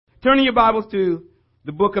Turning your Bibles to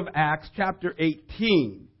the book of Acts, chapter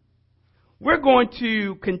 18. We're going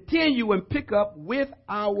to continue and pick up with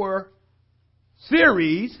our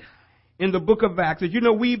series in the book of Acts. As you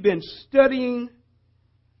know, we've been studying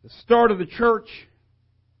the start of the church,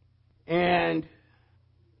 and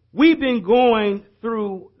we've been going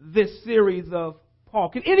through this series of Paul.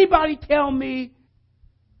 Can anybody tell me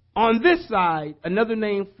on this side another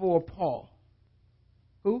name for Paul?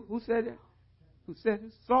 Who said it? Who said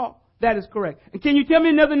it? Saul. That is correct. And can you tell me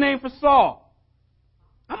another name for Saul?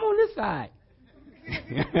 I'm on this side.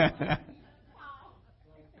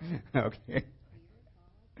 Okay.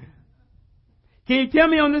 Can you tell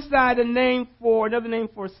me on this side another name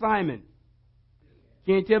for Simon?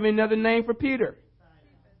 Can you tell me another name for Peter?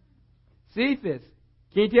 Cephas.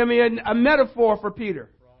 Can you tell me a metaphor for Peter?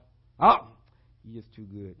 Oh, you're just too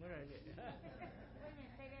good.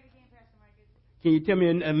 Can you tell me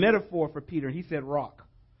a metaphor for Peter? He said rock.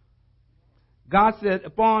 God said,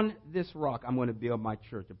 upon this rock, I'm going to build my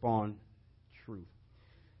church, upon truth.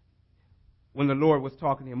 When the Lord was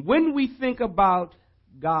talking to him. When we think about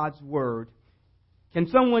God's word, can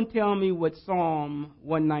someone tell me what Psalm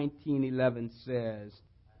 119:11 says?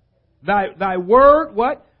 Thy word,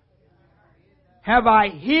 what? Have I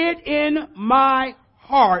hid in my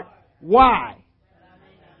heart. Why?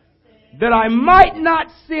 That I might not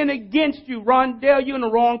sin against you. Rondell, you're in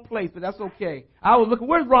the wrong place, but that's okay. I was looking,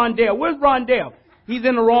 where's Rondell? Where's Rondell? He's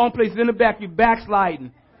in the wrong place. He's in the back. You're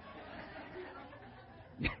backsliding.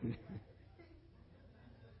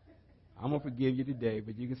 I'm going to forgive you today,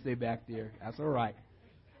 but you can stay back there. That's all right.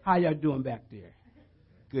 How y'all doing back there?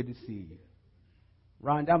 Good to see you.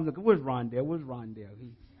 Rondell, I'm looking, where's Rondell? Where's Rondell?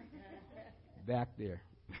 He's back there.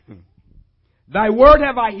 Thy word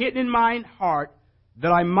have I hidden in mine heart,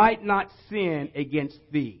 that I might not sin against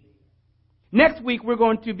thee. Next week, we're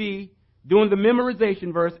going to be doing the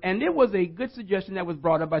memorization verse, and it was a good suggestion that was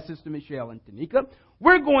brought up by Sister Michelle and Tanika.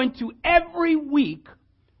 Every week,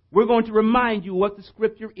 we're going to remind you what the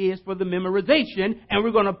scripture is for the memorization, and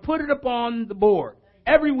we're going to put it up on the board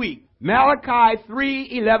every week. Malachi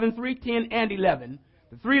 3:11, 3:10, and 11.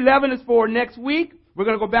 The 3:11 is for next week. We're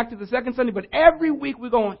going to go back to the second Sunday, but every week we're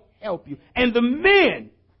going to help you. And the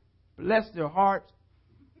men, bless their hearts,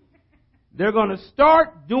 they're going to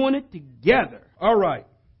start doing it together. All right.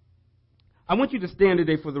 I want you to stand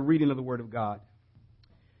today for the reading of the Word of God.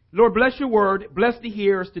 Lord, bless your word. Bless the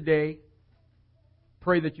hearers today.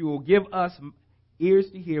 Pray that you will give us ears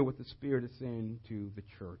to hear what the Spirit is saying to the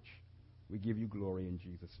church. We give you glory in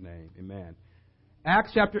Jesus' name. Amen.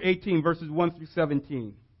 Acts chapter 18, verses 1 through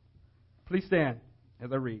 17. Please stand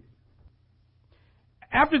as I read.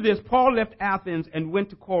 After this, Paul left Athens and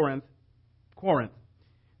went to Corinth.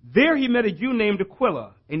 There he met a Jew named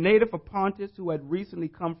Aquila, a native of Pontus who had recently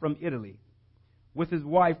come from Italy with his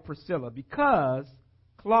wife Priscilla, because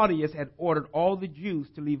Claudius had ordered all the Jews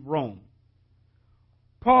to leave Rome.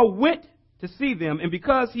 Paul went to see them, and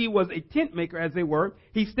because he was a tent maker as they were,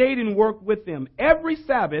 he stayed and worked with them. Every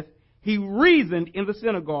Sabbath he reasoned in the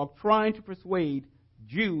synagogue, trying to persuade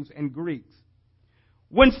Jews and Greeks.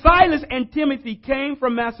 When Silas and Timothy came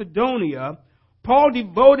from Macedonia, Paul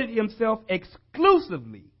devoted himself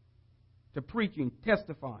exclusively to preaching,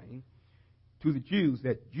 testifying to the Jews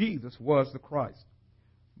that Jesus was the Christ.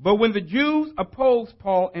 But when the Jews opposed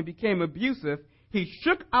Paul and became abusive, he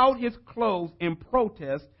shook out his clothes in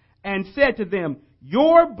protest and said to them,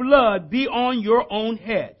 "Your blood be on your own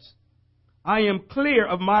heads. I am clear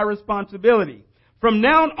of my responsibility. From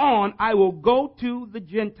now on, I will go to the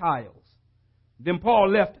Gentiles." Then Paul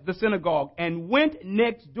left the synagogue and went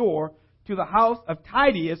next door to the house of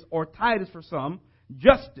Titus, or Titus for some,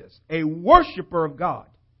 Justus, a worshiper of God.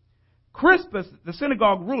 Crispus, the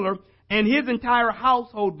synagogue ruler, and his entire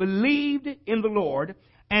household believed in the Lord,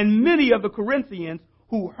 and many of the Corinthians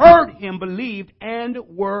who heard him believed and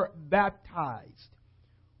were baptized.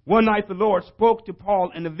 One night the Lord spoke to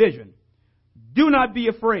Paul in a vision. "Do not be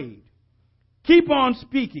afraid. Keep on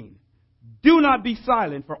speaking. Do not be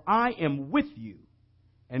silent, for I am with you,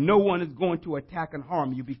 and no one is going to attack and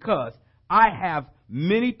harm you, because I have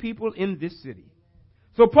many people in this city."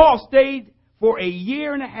 So Paul stayed for a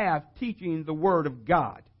year and a half teaching the word of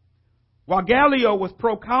God. While Gallio was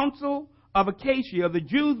proconsul of Achaia, the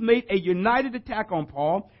Jews made a united attack on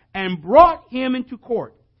Paul and brought him into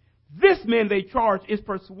court. This man, they charged, is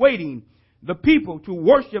persuading the people to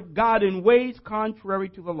worship God in ways contrary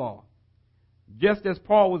to the law. Just as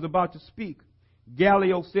Paul was about to speak,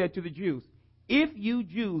 Gallio said to the Jews, "If you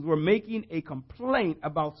Jews were making a complaint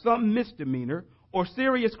about some misdemeanor or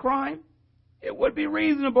serious crime, it would be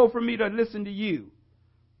reasonable for me to listen to you.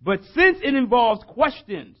 But since it involves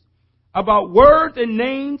questions about words and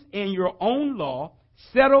names in your own law.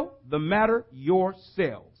 Settle the matter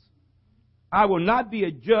yourselves. I will not be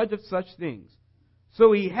a judge of such things.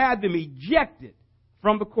 So he had them ejected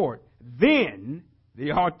from the court. Then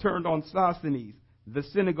they all turned on Sosthenes, the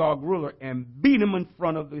synagogue ruler, and beat him in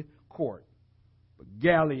front of the court. But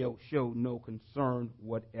Gallio showed no concern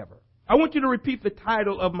whatever. I want you to repeat the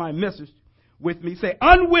title of my message with me. Say,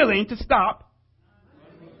 unwilling to stop.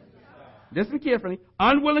 Listen carefully.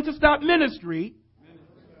 Unwilling to stop ministry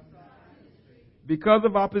because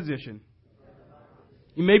of opposition.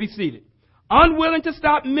 You may be seated. Unwilling to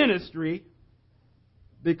stop ministry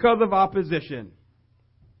because of opposition.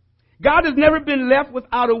 God has never been left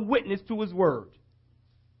without a witness to his word.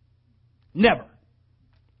 Never.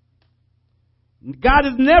 God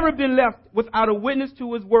has never been left without a witness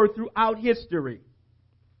to his word throughout history.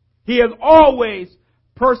 He has always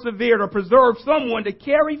persevered or preserved someone to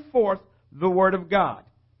carry forth the word of God.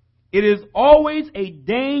 It is always a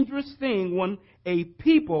dangerous thing when a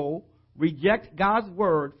people reject God's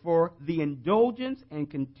word for the indulgence and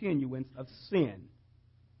continuance of sin.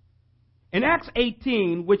 In Acts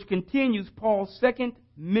 18, which continues Paul's second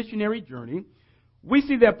missionary journey, we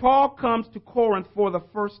see that Paul comes to Corinth for the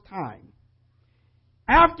first time.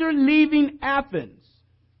 After leaving Athens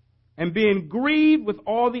and being grieved with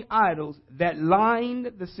all the idols that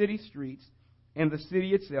lined the city streets and the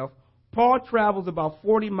city itself, Paul travels about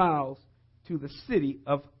 40 miles to the city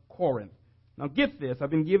of Corinth. Now get this, I've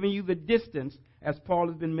been giving you the distance as Paul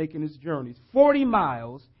has been making his journeys. 40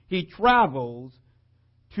 miles he travels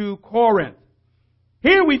to Corinth.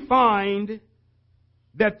 Here we find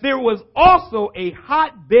that there was also a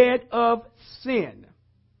hotbed of sin.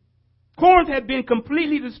 Corinth had been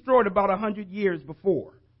completely destroyed about 100 years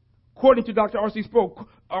before. According to Dr. R.C.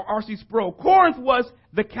 Sproul, Corinth was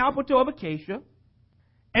the capital of Achaia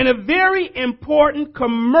and a very important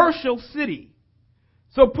commercial city.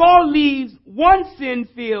 So Paul leaves one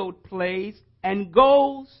sin-filled place and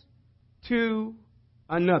goes to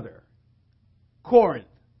another. Corinth.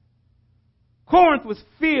 Corinth was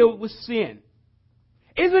filled with sin.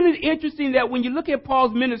 Isn't it interesting that when you look at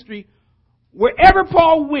Paul's ministry, wherever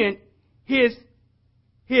Paul went, his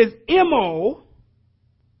MO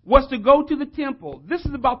was to go to the temple. This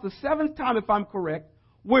is about the seventh time, if I'm correct,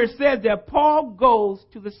 where it says that Paul goes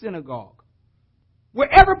to the synagogue.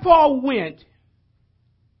 Wherever Paul went,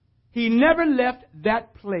 he never left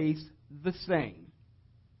that place the same.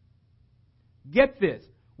 Get this.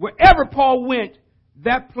 Wherever Paul went,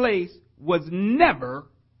 that place was never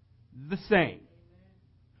the same.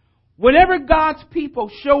 Whenever God's people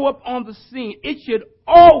show up on the scene, it should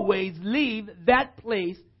always leave that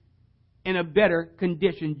place in a better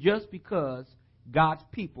condition just because God's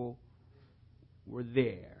people were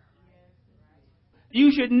there.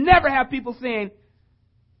 You should never have people saying,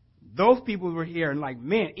 those people were here and like,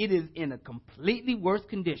 man, it is in a completely worse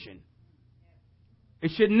condition.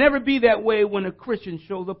 It should never be that way when a Christian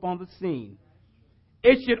shows up on the scene.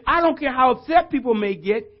 It should, I don't care how upset people may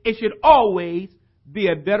get, it should always be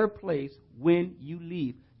a better place when you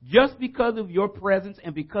leave. Just because of your presence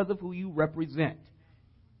and because of who you represent.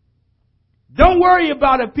 Don't worry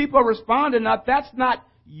about if people respond or not. That's not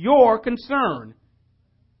your concern.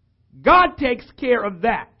 God takes care of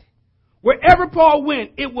that. Wherever Paul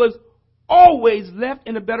went, it was always left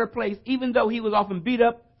in a better place, even though he was often beat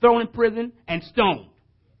up, thrown in prison, and stoned.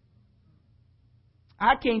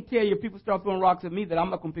 I can't tell you if people start throwing rocks at me that I'm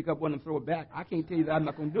not going to pick up one and throw it back. I can't tell you that I'm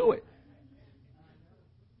not going to do it.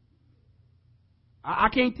 I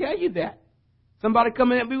can't tell you that. Somebody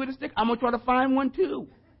coming at me with a stick, I'm going to try to find one too.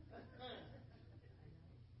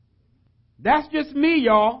 That's just me,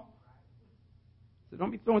 y'all. So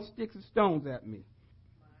don't be throwing sticks and stones at me.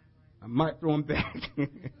 I might throw them back.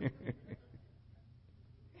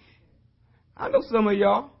 I know some of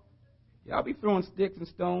y'all. Y'all be throwing sticks and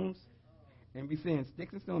stones and be saying,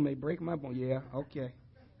 sticks and stones may break my bone. Yeah, okay.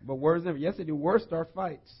 But words never. Yes, they do. Words start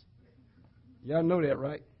fights. Y'all know that,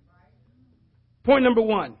 right? Point number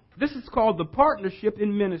one. This is called the partnership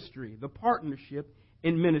in ministry. The partnership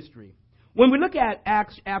in ministry. When we look at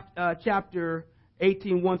Acts chapter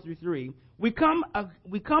 18, 1 through 3, we come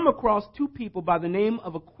across two people by the name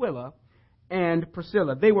of Aquila and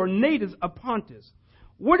Priscilla. They were natives of Pontus.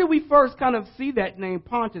 Where do we first kind of see that name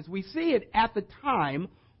Pontus? We see it at the time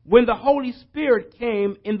when the Holy Spirit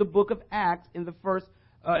came in the book of Acts in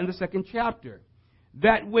the second chapter.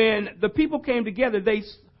 That when the people came together, they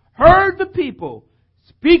heard the people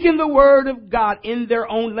speaking the word of God in their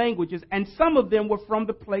own languages, and some of them were from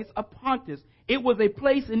the place of Pontus. It was a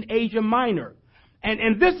place in Asia Minor.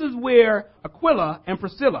 And this is where Aquila and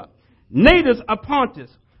Priscilla, natives of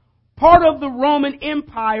Pontus. part of the Roman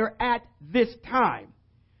Empire at this time.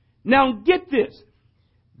 Now get this.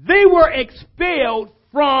 They were expelled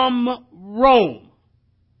from Rome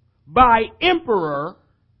by Emperor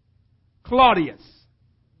Claudius.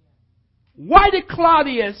 Why did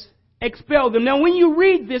Claudius expel them? Now when you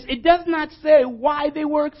read this, it does not say why they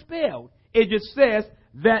were expelled. It just says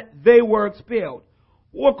that they were expelled.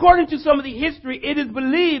 Well, according to some of the history, it is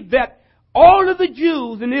believed that all of the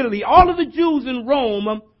Jews in Italy, all of the Jews in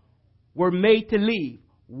Rome were made to leave.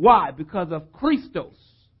 Why? Because of Christos.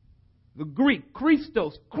 The Greek,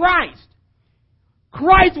 Christos, Christ.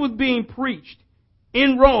 Christ was being preached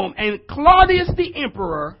in Rome, and Claudius the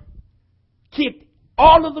emperor kicked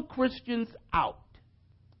all of the Christians out.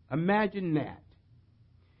 Imagine that.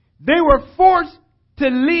 They were forced to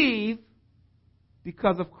leave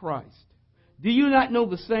because of Christ. Do you not know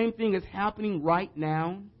the same thing is happening right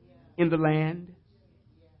now in the land?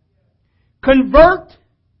 Convert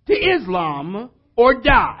to Islam or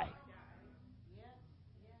die.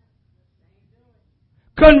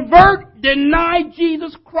 Convert, deny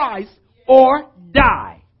Jesus Christ, or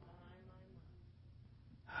die.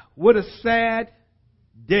 What a sad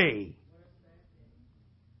day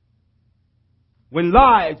when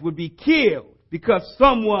lives would be killed because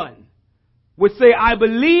someone would say, I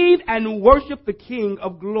believe and worship the King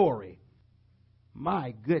of glory.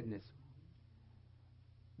 My goodness.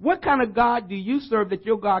 What kind of God do you serve that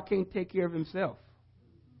your God can't take care of himself?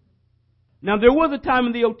 Now, there was a time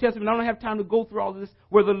in the Old Testament, I don't have time to go through all of this,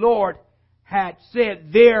 where the Lord had said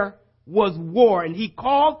there was war, and he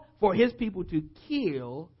called for his people to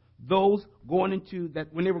kill those going into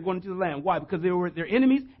that when they were going into the land. Why? Because they were their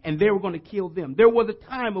enemies and they were going to kill them. There was a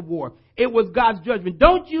time of war. It was God's judgment.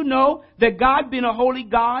 Don't you know that God, being a holy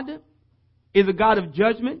God, is a God of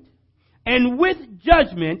judgment? And with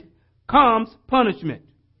judgment comes punishment.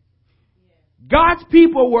 God's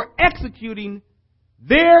people were executing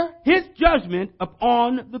his judgment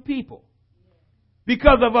upon the people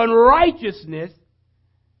because of unrighteousness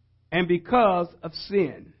and because of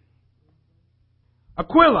sin.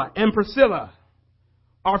 Aquila and Priscilla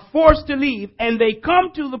are forced to leave, and they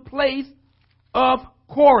come to the place of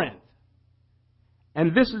Corinth.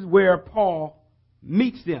 And this is where Paul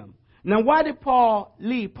meets them. Now, why did Paul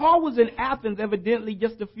leave? Paul was in Athens evidently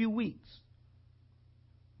just a few weeks.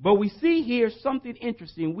 But we see here something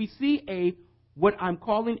interesting. We see what I'm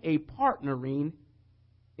calling a partnering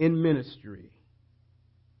in ministry.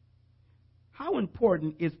 How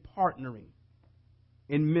important is partnering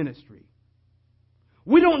in ministry?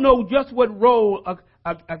 We don't know just what role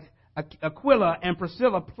Aquila and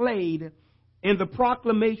Priscilla played in the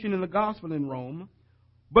proclamation in the gospel in Rome,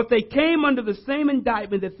 but they came under the same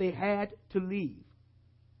indictment that they had to leave.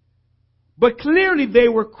 But clearly they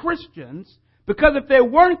were Christians, because if they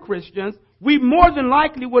weren't Christians, we more than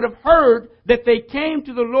likely would have heard that they came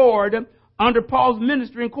to the Lord under Paul's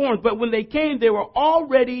ministry in Corinth. But when they came, they were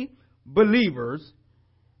already believers,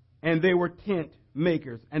 and they were tent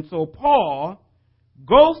makers. And so Paul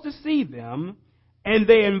goes to see them, and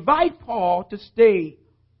they invite Paul to stay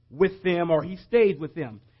with them, or he stays with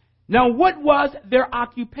them. Now, what was their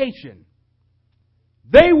occupation?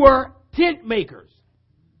 They were tent makers.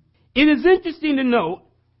 It is interesting to note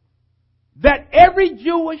that every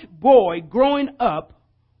Jewish boy growing up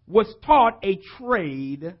was taught a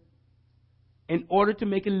trade in order to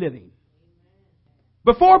make a living.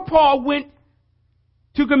 Before Paul went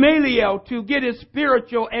to Gamaliel to get his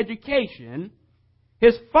spiritual education,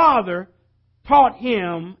 his father taught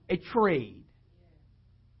him a trade.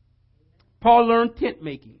 Paul learned tent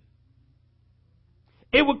making.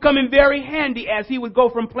 It would come in very handy as he would go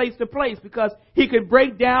from place to place because he could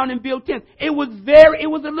break down and build tents. It was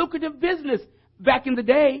a lucrative business back in the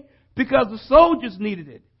day because the soldiers needed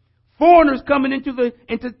it. Foreigners coming into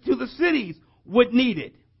the cities would need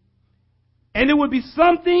it. And it would be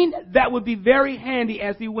something that would be very handy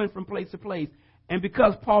as he went from place to place. And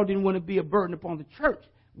because Paul didn't want to be a burden upon the church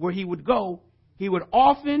where he would go, he would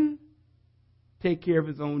often take care of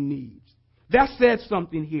his own needs. That says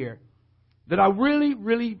something here that I really,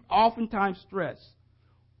 really oftentimes stress.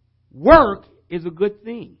 Work is a good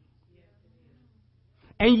thing.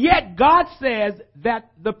 And yet God says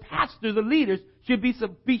that the pastors, the leaders, should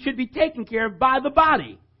be taken care of by the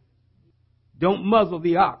body. Don't muzzle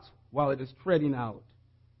the ox while it is treading out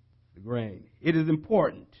the grain. It is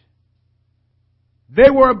important. They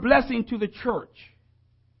were a blessing to the church.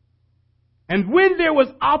 And when there was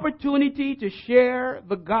opportunity to share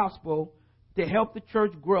the gospel to help the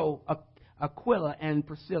church grow, Aquila and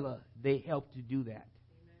Priscilla, they helped to do that.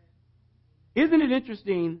 Isn't it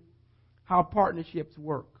interesting how partnerships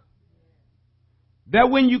work? That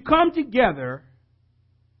when you come together,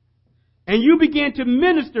 and you begin to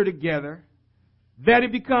minister together, that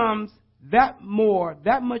it becomes that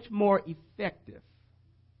much more effective.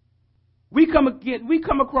 We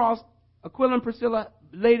come across Aquila and Priscilla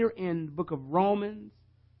later in the book of Romans,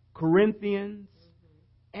 Corinthians,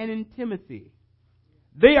 and in Timothy.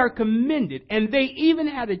 They are commended, and they even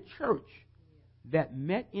had a church that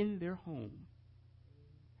met in their home.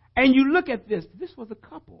 And you look at this was a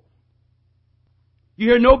couple. You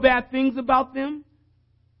hear no bad things about them,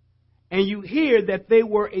 and you hear that they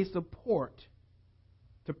were a support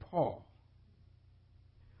to Paul.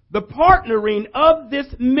 The partnering of this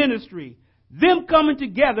ministry, them coming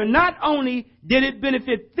together, not only did it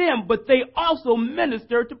benefit them, but they also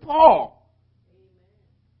ministered to Paul.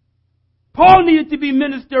 Paul needed to be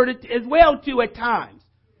ministered as well to at times,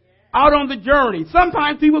 out on the journey.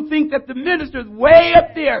 Sometimes people think that the minister is way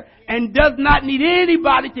up there and does not need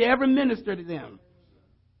anybody to ever minister to them.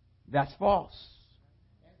 That's false.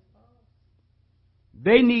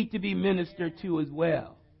 They need to be ministered to as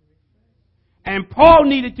well. And Paul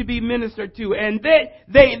needed to be ministered to. And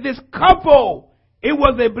this couple, it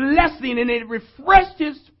was a blessing and it refreshed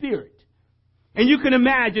his spirit. And you can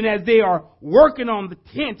imagine as they are working on the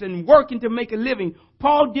tent and working to make a living,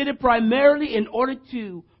 Paul did it primarily in order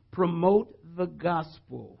to promote the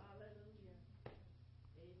gospel.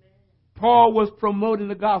 Paul was promoting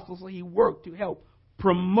the gospel, so he worked to help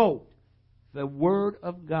promote the word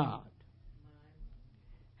of God.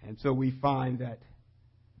 And so we find that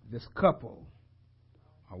this couple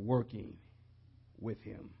are working with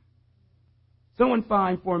him. Someone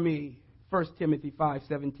find for me 1 Timothy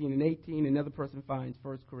 5:17 and 18. Another person finds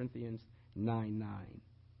 1 Corinthians 9:9.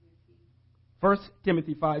 1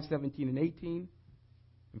 Timothy 5:17 and 18.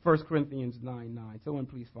 And 1 Corinthians 9:9. Someone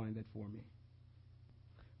please find that for me.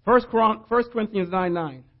 1 Corinthians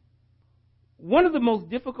 9:9. One of the most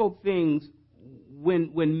difficult things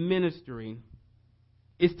when ministering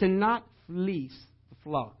is to not fleece the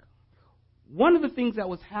flock. One of the things that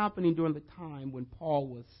was happening during the time when Paul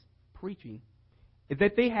was preaching is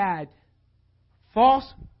that they had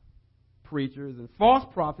false preachers and false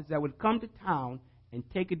prophets that would come to town and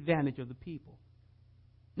take advantage of the people.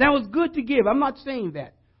 Now, it's good to give. I'm not saying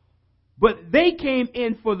that. But they came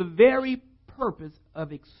in for the very purpose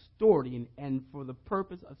of extorting and for the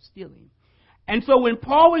purpose of stealing. And so when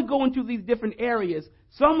Paul would go into these different areas,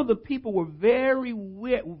 some of the people were very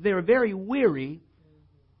weary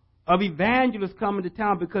of evangelists coming to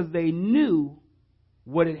town because they knew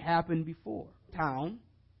what had happened before. Town.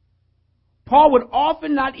 Paul would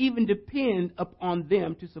often not even depend upon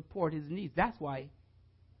them to support his needs. That's why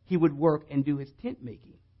he would work and do his tent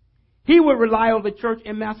making. He would rely on the church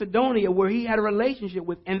in Macedonia where he had a relationship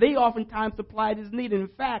with, and they oftentimes supplied his need. In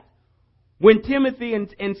fact, when Timothy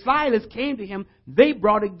and Silas came to him, they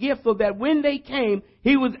brought a gift so that when they came,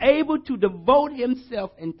 he was able to devote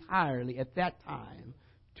himself entirely at that time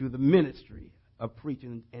to the ministry of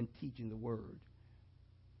preaching and teaching the word.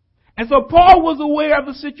 And so Paul was aware of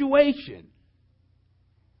the situation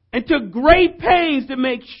and took great pains to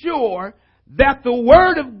make sure that the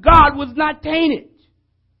word of God was not tainted.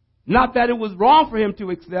 Not that it was wrong for him to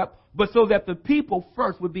accept, but so that the people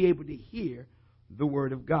first would be able to hear the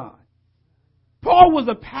word of God. Paul was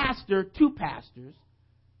a pastor to pastors.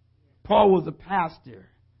 Paul was a pastor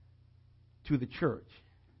to the church.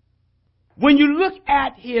 When you look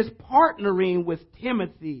at his partnering with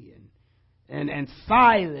Timothy and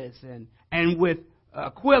Silas and with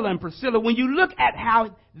Aquila and Priscilla, when you look at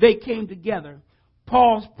how they came together,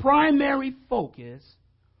 Paul's primary focus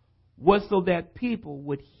was so that people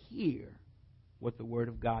would hear what the Word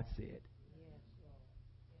of God said.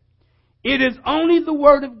 It is only the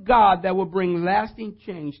Word of God that will bring lasting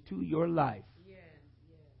change to your life.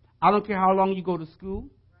 I don't care how long you go to school.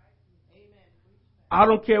 I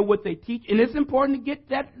don't care what they teach. And it's important to get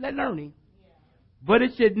that learning. But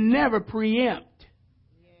it should never preempt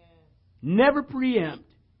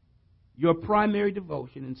your primary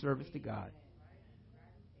devotion and service to God.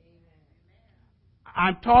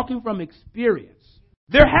 I'm talking from experience.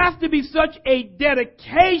 There has to be such a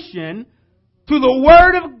dedication to the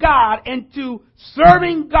Word of God and to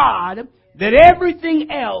serving God that everything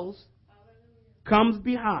else comes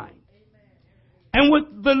behind. And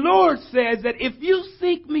what the Lord says that if you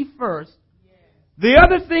seek me first, the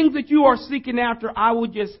other things that you are seeking after, I will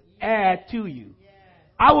just add to you.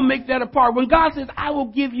 I will make that a part. When God says, I will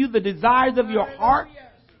give you the desires of your heart,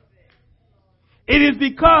 it is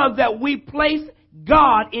because that we place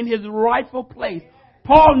God in His rightful place.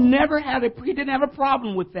 Paul he didn't have a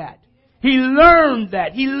problem with that. He learned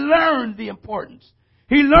that. He learned the importance.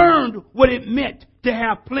 He learned what it meant to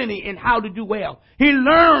have plenty and how to do well. He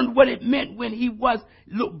learned what it meant when he was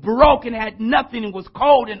broke and had nothing and was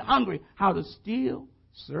cold and hungry, how to still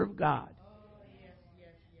serve God.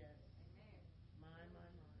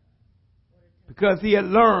 Because he had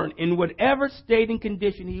learned in whatever state and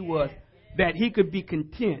condition he was that he could be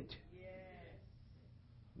content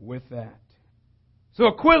with that. So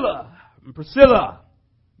Aquila and Priscilla,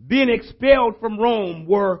 being expelled from Rome,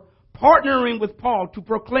 were partnering with Paul to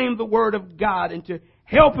proclaim the word of God and to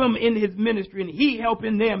help him in his ministry, and he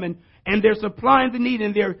helping them, and they're supplying the need,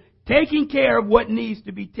 and they're taking care of what needs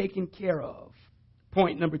to be taken care of.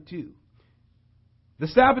 Point number 2. The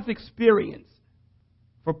Sabbath experience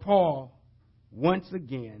for Paul once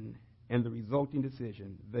again and the resulting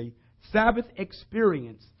decision. The Sabbath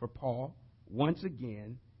experience for Paul once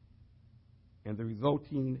again and the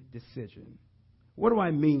resulting decision. What do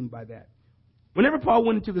I mean by that? Whenever Paul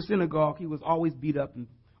went into the synagogue, he was always beat up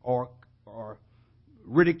or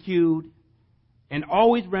ridiculed and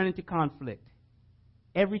always ran into conflict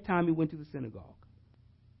every time he went to the synagogue.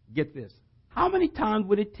 Get this. How many times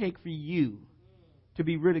would it take for you to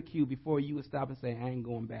be ridiculed before you would stop and say, I ain't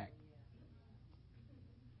going back?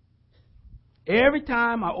 Every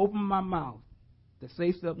time I open my mouth to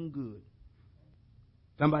say something good,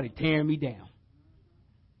 somebody tearing me down.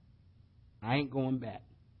 I ain't going back.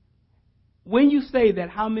 When you say that,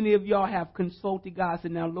 how many of y'all have consulted God and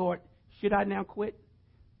said, now, Lord, should I now quit?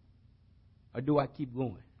 Or do I keep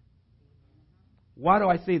going? Why do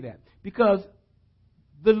I say that? Because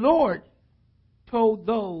the Lord told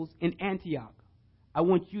those in Antioch, I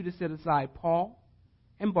want you to set aside Paul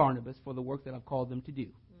and Barnabas for the work that I've called them to do.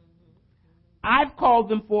 I've called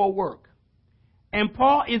them for a work. And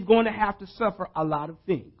Paul is going to have to suffer a lot of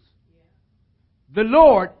things. The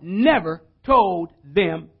Lord never told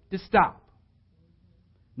them to stop.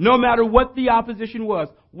 No matter what the opposition was.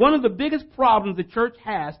 One of the biggest problems the church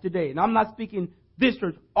has today, and I'm not speaking this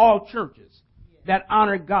church, all churches that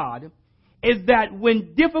honor God, is that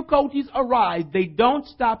when difficulties arise, they don't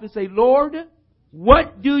stop and say, Lord,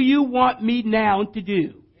 what do you want me now to do?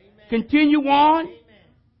 Amen. Continue on? Amen.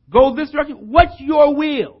 Go this direction? What's your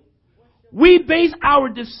will? We base our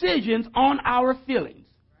decisions on our feelings.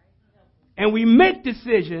 And we make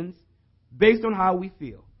decisions based on how we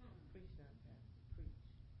feel.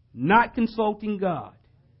 Not consulting God.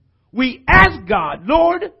 We ask God,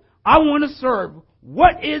 Lord, I want to serve.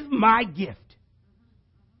 What is my gift?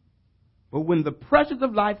 But when the pressures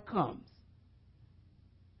of life comes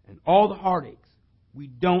and all the heartaches, we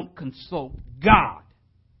don't consult God.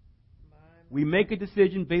 We make a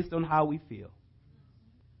decision based on how we feel.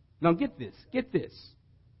 Now get this.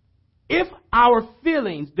 If our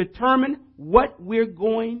feelings determine what we're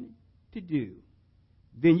going to do,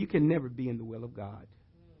 then you can never be in the will of God.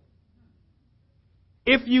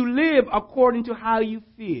 If you live according to how you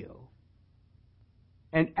feel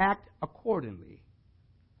and act accordingly,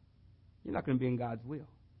 you're not going to be in God's will.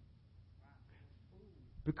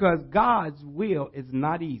 Because God's will is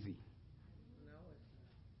not easy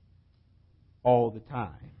all the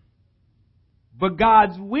time. But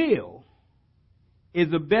God's will is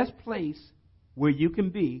the best place where you can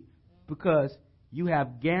be because you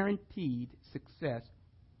have guaranteed success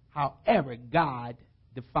however God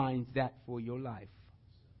defines that for your life.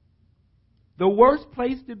 The worst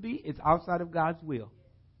place to be is outside of God's will.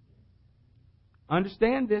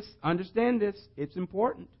 Understand this. It's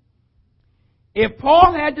important. If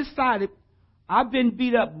Paul had decided, I've been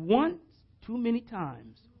beat up once too many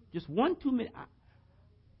times, just one too many,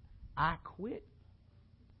 I quit.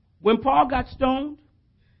 When Paul got stoned,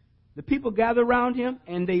 the people gathered around him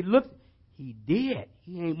and they looked. He did.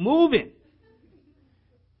 He ain't moving.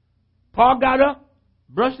 Paul got up,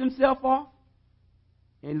 brushed himself off,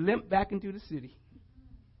 and limped back into the city.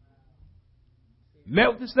 Met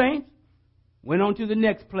with the saints, went on to the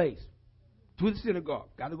next place, to the synagogue.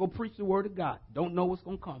 Got to go preach the word of God. Don't know what's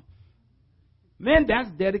going to come. Man, that's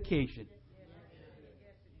dedication.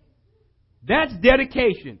 That's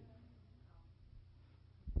dedication.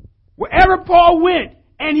 Wherever Paul went,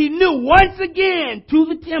 and he knew once again to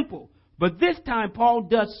the temple. But this time, Paul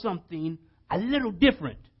does something a little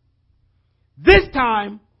different. This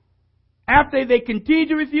time, after they continue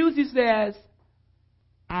to refuse, he says,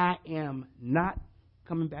 I am not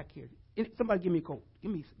coming back here. Somebody give me a coat.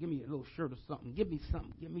 Give me a little shirt or something. Give me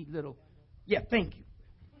something. Give me a little. Yeah, thank you.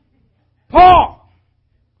 Paul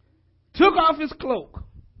took off his cloak,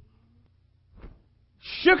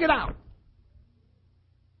 shook it out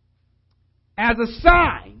as a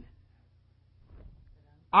sign.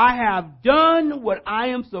 I have done what I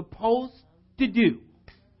am supposed to do.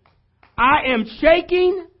 I am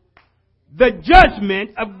shaking the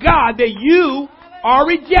judgment of God that you or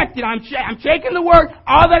rejected. I'm shaking the word.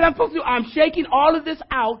 All that I'm supposed to do, I'm shaking all of this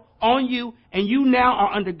out on you, and you now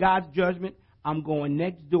are under God's judgment. I'm going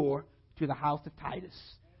next door to the house of Titus,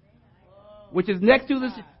 which is next to the,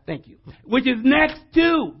 thank you, which is next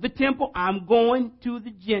to the temple. I'm going to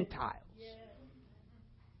the Gentiles.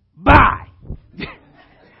 Bye.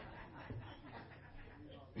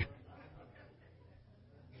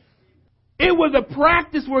 It was a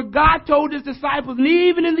practice where God told his disciples, and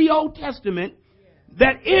even in the Old Testament,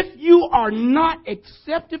 that if you are not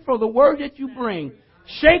accepted for the word that you bring,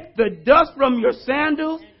 shake the dust from your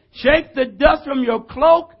sandals, shake the dust from your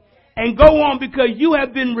cloak, and go on, because you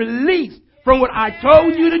have been released from what I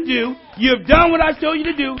told you to do. You have done what I told you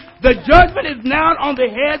to do. The judgment is now on the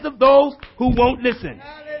heads of those who won't listen.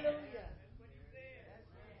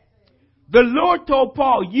 The Lord told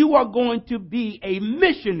Paul, you are going to be a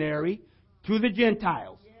missionary to the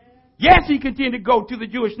Gentiles. Yes, he continued to go to the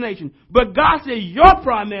Jewish nation, but God says your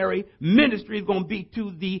primary ministry is going to be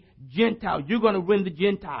to the Gentiles. You're going to win the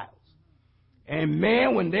Gentiles. And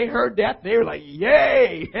man, when they heard that, they were like,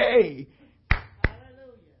 yay, hey.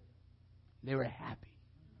 Hallelujah. They were happy.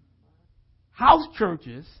 House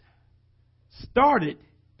churches started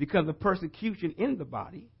because of persecution in the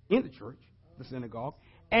body, in the church, the synagogue,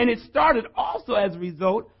 and it started also as a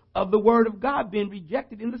result of the word of God being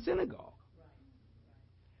rejected in the synagogue.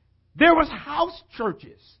 There was house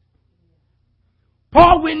churches.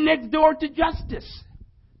 Paul went next door to Justus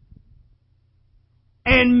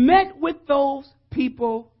and met with those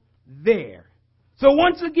people there. So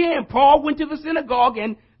once again, Paul went to the synagogue,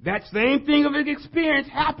 and that same thing of his experience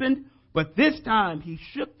happened, but this time he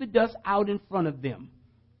shook the dust out in front of them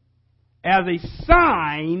as a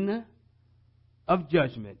sign of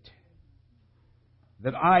judgment,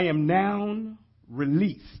 that I am now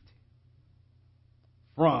released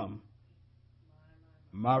from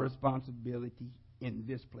my responsibility in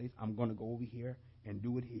this place. I'm going to go over here and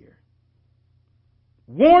do it here.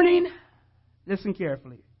 Warning, listen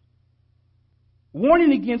carefully.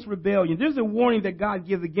 Warning against rebellion. There's a warning that God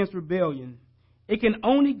gives against rebellion. It can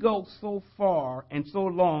only go so far and so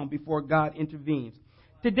long before God intervenes.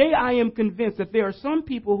 Today I am convinced that there are some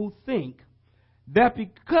people who think that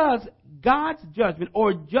because God's judgment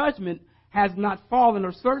or judgment has not fallen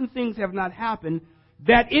or certain things have not happened,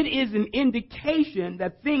 that it is an indication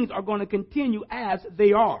that things are going to continue as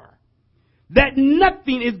they are. That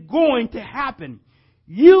nothing is going to happen.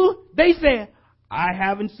 They say, I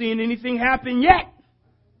haven't seen anything happen yet.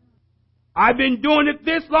 I've been doing it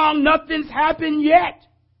this long, nothing's happened yet.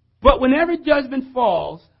 But whenever judgment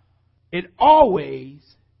falls, it always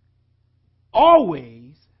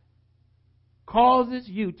causes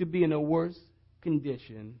you to be in a worse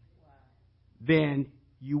condition than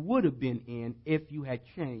you would have been in if you had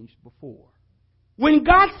changed before. When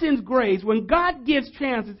God sends grace, when God gives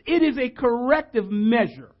chances, it is a corrective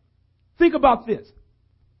measure. Think about this.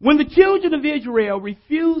 When the children of Israel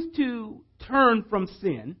refused to turn from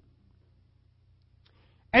sin,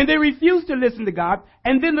 and they refused to listen to God,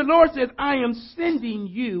 and then the Lord says, I am sending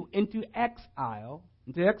you into exile,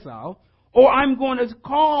 or I'm going to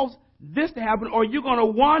cause this to happen, or you're going to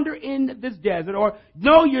wander in this desert, or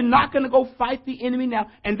no, you're not going to go fight the enemy now.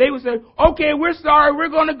 And they would say, okay, we're sorry, we're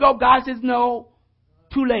going to go. God says, no,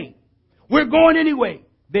 too late. We're going anyway.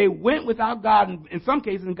 They went without God in some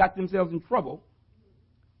cases and got themselves in trouble.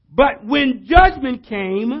 But when judgment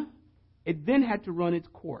came, it then had to run its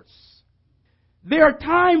course. There are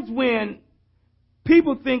times when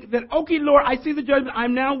people think that, okay, Lord, I see the judgment,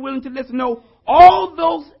 I'm now willing to listen. No, all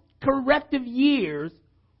those corrective years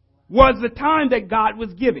was the time that God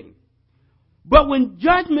was giving. But when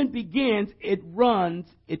judgment begins, it runs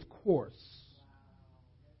its course.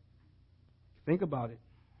 Think about it.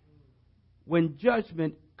 When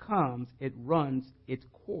judgment comes, it runs its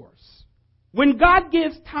course. When God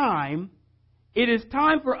gives time, it is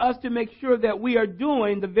time for us to make sure that we are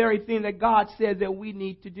doing the very thing that God says that we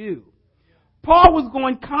need to do. Paul was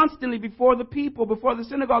going constantly before the people, before the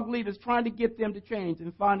synagogue leaders, trying to get them to change.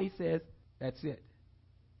 And finally he says, that's it.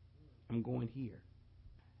 I'm going here.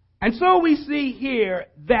 And so we see here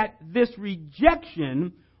that this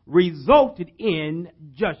rejection resulted in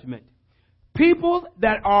judgment. People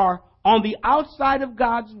that are on the outside of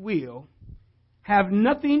God's will have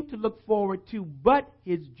nothing to look forward to but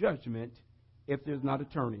his judgment if there's not a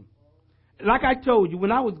turning. Like I told you,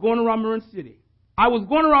 when I was going around Marin City,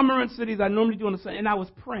 as I normally do on the Sunday, and I was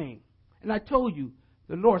praying. And I told you,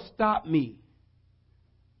 the Lord stopped me.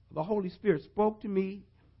 The Holy Spirit spoke to me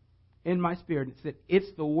in my spirit and said,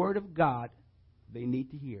 it's the word of God they need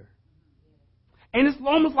to hear. And it's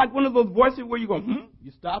almost like one of those voices where you go,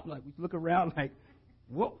 you stop, like we look around like,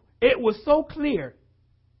 whoa. It was so clear.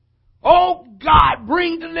 Oh, God,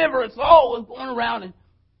 bring deliverance. Oh, it's going around. And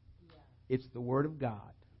it's the word of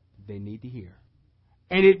God they need to hear.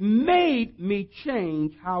 And it made me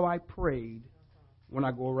change how I prayed when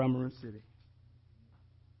I go around Marin City.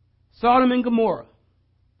 Sodom and Gomorrah.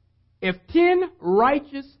 If 10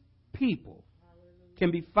 righteous people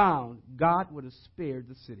can be found, God would have spared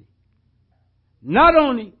the city. Not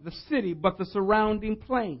only the city, but the surrounding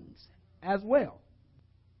plains as well.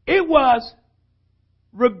 It was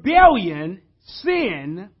rebellion,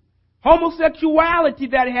 sin, homosexuality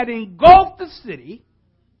that had engulfed the city.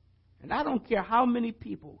 And I don't care how many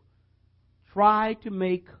people try to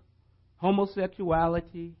make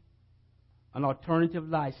homosexuality an alternative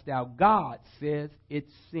lifestyle. God says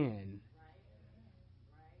it's sin.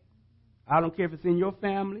 I don't care if it's in your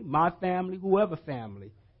family, my family, whoever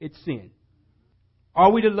family. It's sin. Are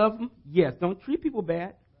we to love them? Yes. Don't treat people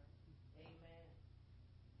bad.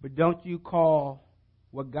 But don't you call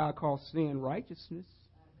what God calls sin righteousness?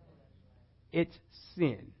 It's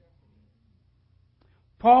sin.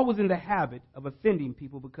 Paul was in the habit of offending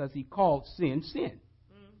people because he called sin, sin.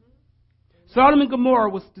 Sodom and Gomorrah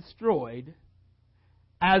was destroyed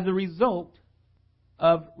as a result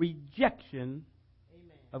of rejection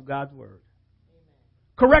of God's word.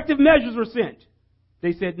 Corrective measures were sent.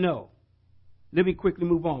 They said no. Let me quickly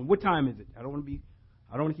move on. What time is it? I don't want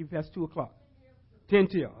to keep past 2 o'clock. 10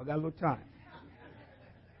 till. I got a little time.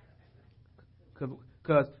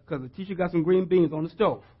 Because the teacher got some green beans on the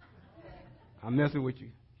stove. I'm messing with you.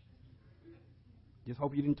 Just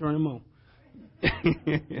hope you didn't turn them on.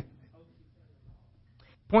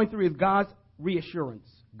 Point 3 is God's reassurance.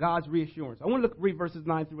 God's reassurance. I want to read verses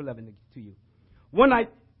 9 through 11 to you. One night,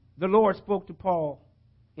 the Lord spoke to Paul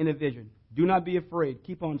in a vision. Do not be afraid.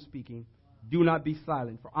 Keep on speaking. Do not be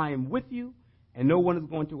silent, for I am with you, and no one is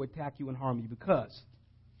going to attack you and harm you, because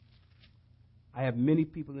I have many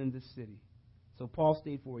people in this city. So Paul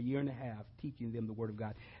stayed for 1.5 years teaching them the Word of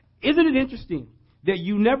God. Isn't it interesting that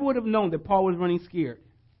you never would have known that Paul was running scared?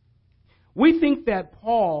 We think that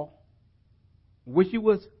Paul, which he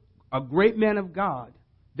was a great man of God,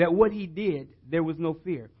 that what he did, there was no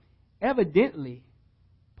fear. Evidently,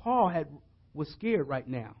 Paul was scared right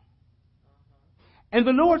now. And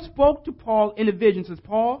the Lord spoke to Paul in a vision, says,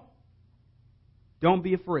 Paul, don't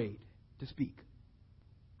be afraid to speak.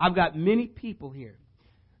 I've got many people here.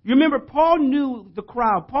 You remember, Paul knew the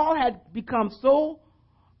crowd. Paul had become so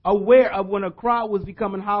aware of when a crowd was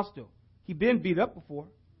becoming hostile. He'd been beat up before.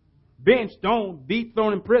 Benched, stoned, beat,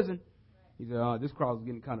 thrown in prison. He said, this crowd's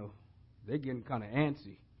getting kind of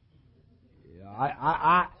antsy.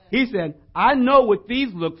 Yeah, he said, I know what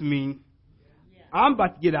these looks mean. I'm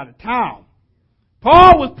about to get out of town.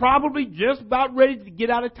 Paul was probably just about ready to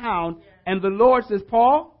get out of town. And the Lord says,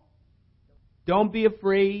 Paul, don't be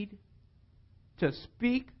afraid to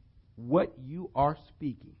speak what you are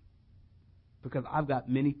speaking, because I've got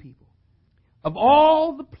many people. Of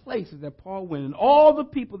all the places that Paul went and all the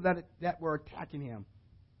people that were attacking him,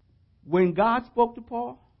 when God spoke to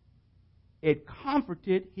Paul, it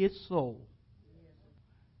comforted his soul.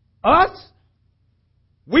 Us,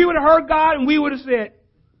 we would have heard God and we would have said,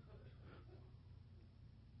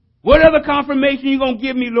 what other confirmation you going to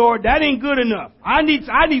give me, Lord? That ain't good enough. I need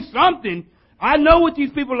something. I know what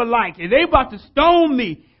these people are like. If they about to stone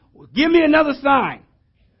me, give me another sign.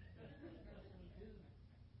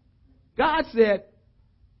 God said,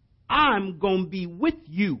 I'm going to be with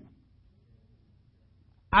you.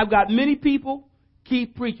 I've got many people.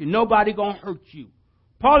 Keep preaching. Nobody going to hurt you.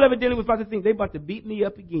 Paul evidently was about to think, they about to beat me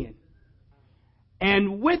up again.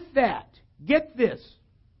 And with that, get this.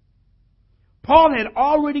 Paul had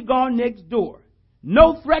already gone next door.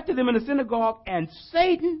 No threat to them in the synagogue, and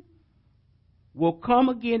Satan will come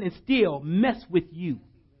again and still mess with you.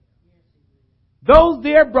 Those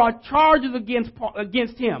there brought charges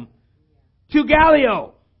against him to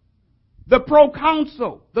Gallio, the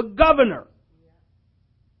proconsul, the governor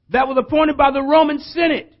that was appointed by the Roman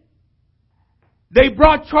Senate. They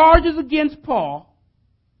brought charges against Paul.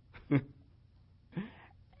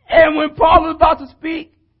 And when Paul was about to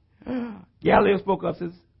speak, Gallio spoke up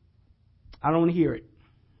and says, I don't want to hear it.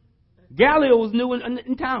 Gallio was new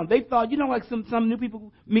in town. They thought, like some new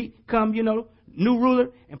people come, new ruler,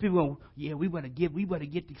 and people go, yeah, we better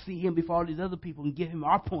get to see him before all these other people and give him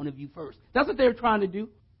our point of view first. That's what they were trying to do.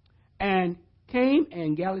 And came,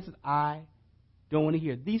 and Gallio said, I don't want to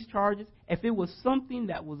hear these charges. If it was something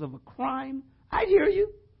that was of a crime, I'd hear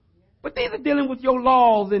you. But these are dealing with your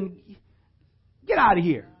laws, and get out of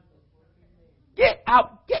here. Get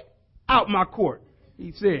out my court,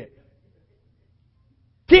 he said.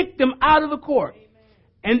 Kicked them out of the court.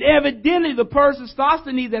 And evidently the person,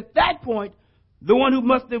 Sosthenes, at that point, the one who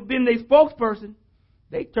must have been their spokesperson,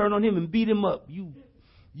 they turned on him and beat him up.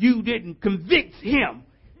 You didn't convict him.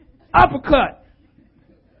 Uppercut.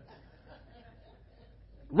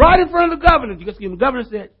 Right in front of the governor. The governor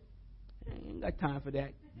said, I ain't got time for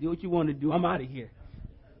that. Do what you want to do. I'm out of here.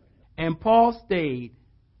 And Paul stayed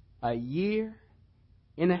a year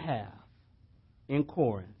and a half in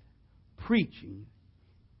Corinth, preaching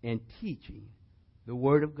and teaching the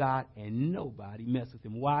Word of God, and nobody messed with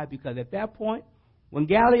him. Why? Because at that point, when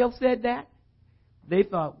Gallio said that, they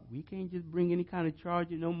thought, we can't just bring any kind of charge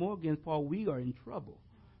no more against Paul. We are in trouble.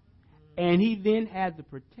 And he then had the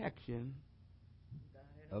protection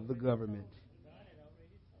of the government.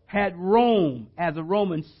 Had Rome, as a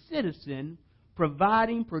Roman citizen,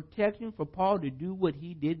 providing protection for Paul to do what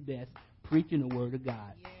he did best, preaching the Word of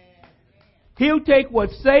God. He'll take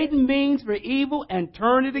what Satan means for evil and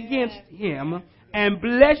turn it against him and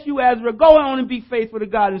bless you, Ezra. Go on and be faithful to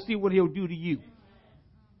God and see what he'll do to you.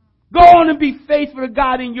 Go on and be faithful to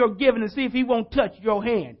God in your giving and see if he won't touch your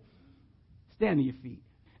hand. Stand on your feet.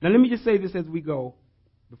 Now let me just say this as we go,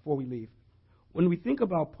 before we leave. When we think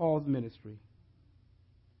about Paul's ministry,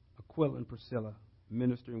 Aquila and Priscilla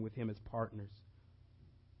ministering with him as partners,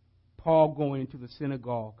 Paul going into the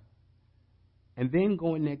synagogue, and then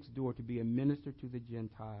going next door to be a minister to the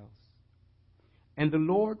Gentiles, and the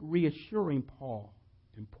Lord reassuring Paul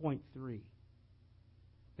in point 3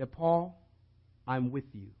 that, Paul, I'm with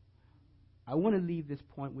you. I want to leave this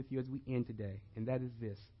point with you as we end today, and that is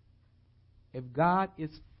this. If God is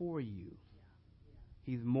for you,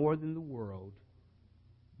 he's more than the world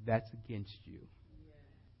that's against you.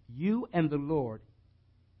 You and the Lord,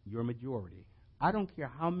 your majority. I don't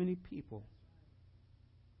care how many people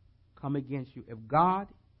come against you. If God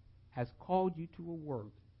has called you to a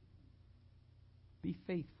work, be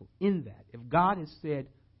faithful in that. If God has said,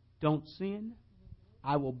 don't sin,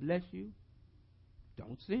 I will bless you,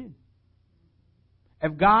 don't sin.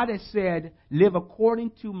 If God has said, live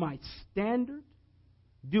according to my standard,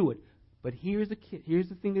 do it. But here's the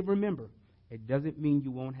thing to remember. It doesn't mean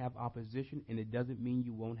you won't have opposition, and it doesn't mean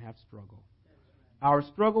you won't have struggle. Our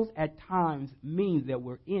struggles at times means that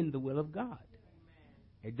we're in the will of God.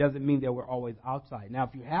 It doesn't mean that we're always outside. Now, if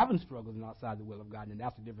you're having struggles and outside the will of God, then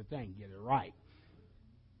that's a different thing. Get it right.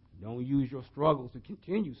 Don't use your struggles to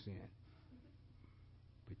continue sin,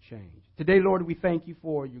 but change. Today, Lord, we thank you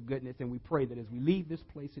for your goodness, and we pray that as we leave this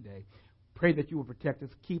place today, pray that you will protect us,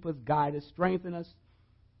 keep us, guide us, strengthen us,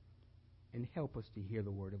 and help us to hear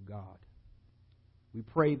the word of God. We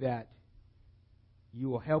pray that you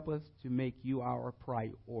will help us to make you our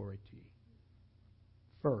priority.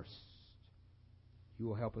 First, you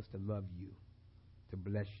will help us to love you, to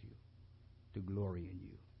bless you, to glory in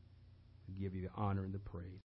you, to give you the honor and the praise.